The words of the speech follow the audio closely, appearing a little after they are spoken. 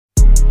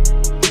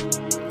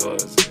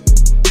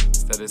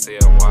they say,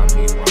 why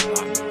me, why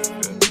not me?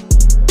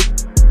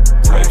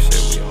 Type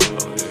shit we all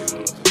know here, you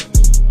know what I'm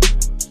saying?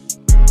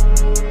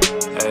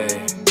 Hey,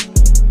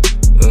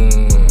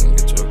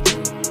 get your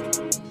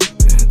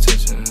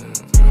attention.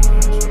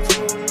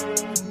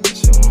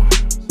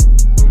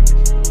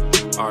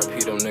 RP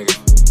them niggas.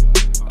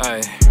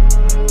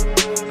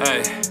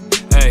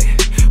 Hey,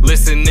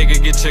 listen nigga,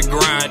 get your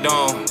grind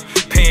on.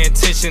 Pay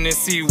attention and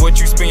see what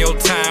you spend your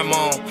time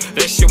on.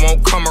 That shit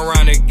won't come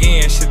around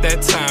again, shit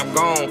that time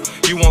gone.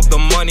 You want the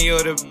money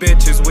or the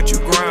bitches, what you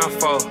grind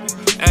for?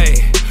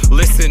 Hey,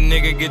 listen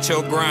nigga, get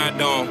your grind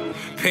on.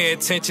 Pay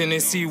attention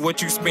and see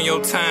what you spend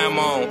your time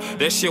on.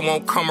 That shit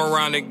won't come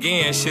around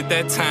again, shit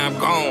that time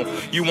gone.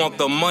 You want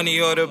the money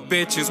or the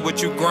bitches,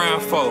 what you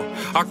grind for?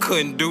 I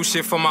couldn't do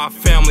shit for my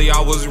family, I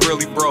was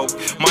really broke.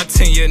 My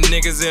 10-year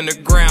niggas in the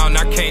ground,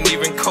 I can't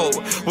even cope.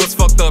 What's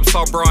fucked up,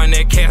 saw bro in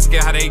that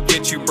casket, how they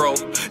get you, bro?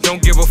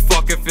 Don't give a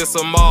fuck if it's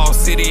a mall,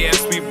 city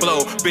ass we blow.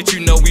 Bitch, you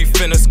know we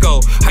finna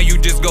scope. How you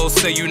just go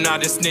say you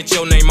not a snitch,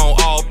 your name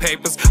on all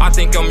papers? I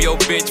think I'm your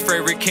bitch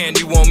favorite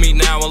candy, want me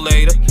now or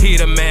later. He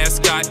the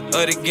mascot of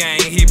the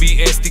gang, he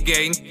be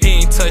instigating. He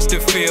ain't touched the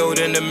field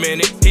in a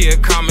minute, he a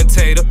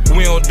commentator.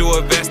 We don't do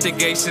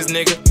investigations,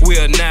 nigga, we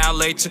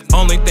annihilate you.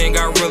 Only thing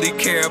I really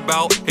care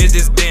about is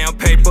this damn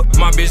paper.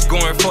 My bitch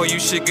going for you,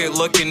 shit get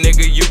lucky,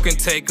 nigga, you can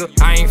take her.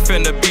 I ain't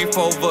finna beef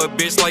over a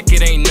bitch like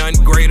it ain't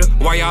nothing greater.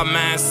 Why y'all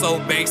mind so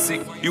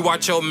basic? You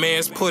watch your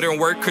mans put in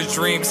work cause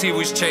dreams he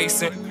was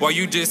chasing, while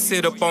you just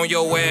sit up on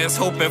your ass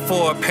hoping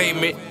for a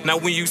payment. Now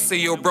when you see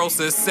your bro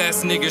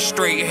success, niggas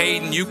straight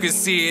hating, you can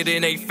see it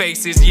in they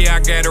faces. Yeah, I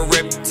got a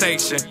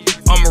reputation,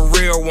 I'm a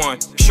real one.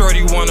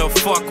 Shorty wanna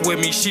fuck with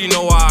me, she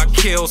know I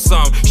kill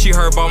some. She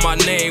heard about my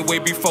name way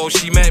before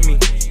she met me.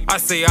 I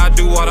say I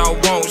do what I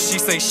want, she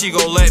say she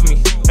gon' let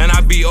me. And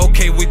I be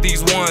okay with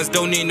these ones,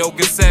 don't need no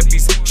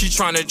Giuseppe's. She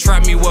tryna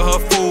trap me with her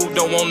food,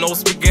 don't want no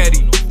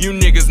spaghetti. You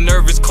niggas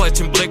nervous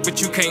clutching blick, but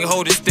you can't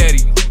hold it steady.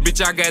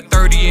 Bitch, I got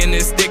 30 in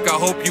this stick, I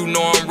hope you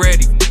know I'm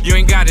ready. You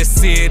ain't gotta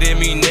see it in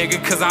me,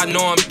 nigga, cause I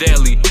know I'm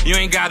deadly. You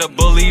ain't gotta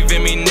believe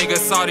in me, nigga,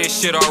 saw this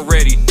shit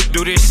already.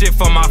 Do this shit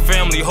for my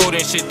family,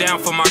 holding shit down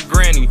for my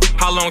granny.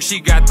 How long she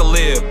got to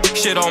live?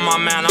 Shit on my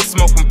mind, I'm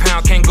smoking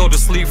pound, can't go to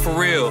sleep for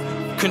real.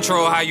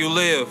 Control how you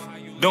live.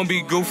 Don't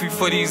be goofy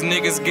for these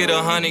niggas, get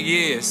 100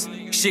 years.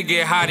 Shit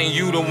get hot and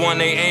you the one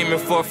they aiming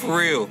for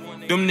real.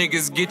 Them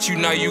niggas get you,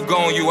 now you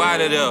gone, you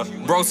out of there.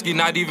 Broski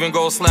not even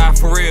gon' slide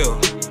for real.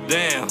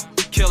 Damn,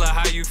 killer,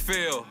 how you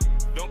feel?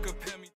 Don't compare me.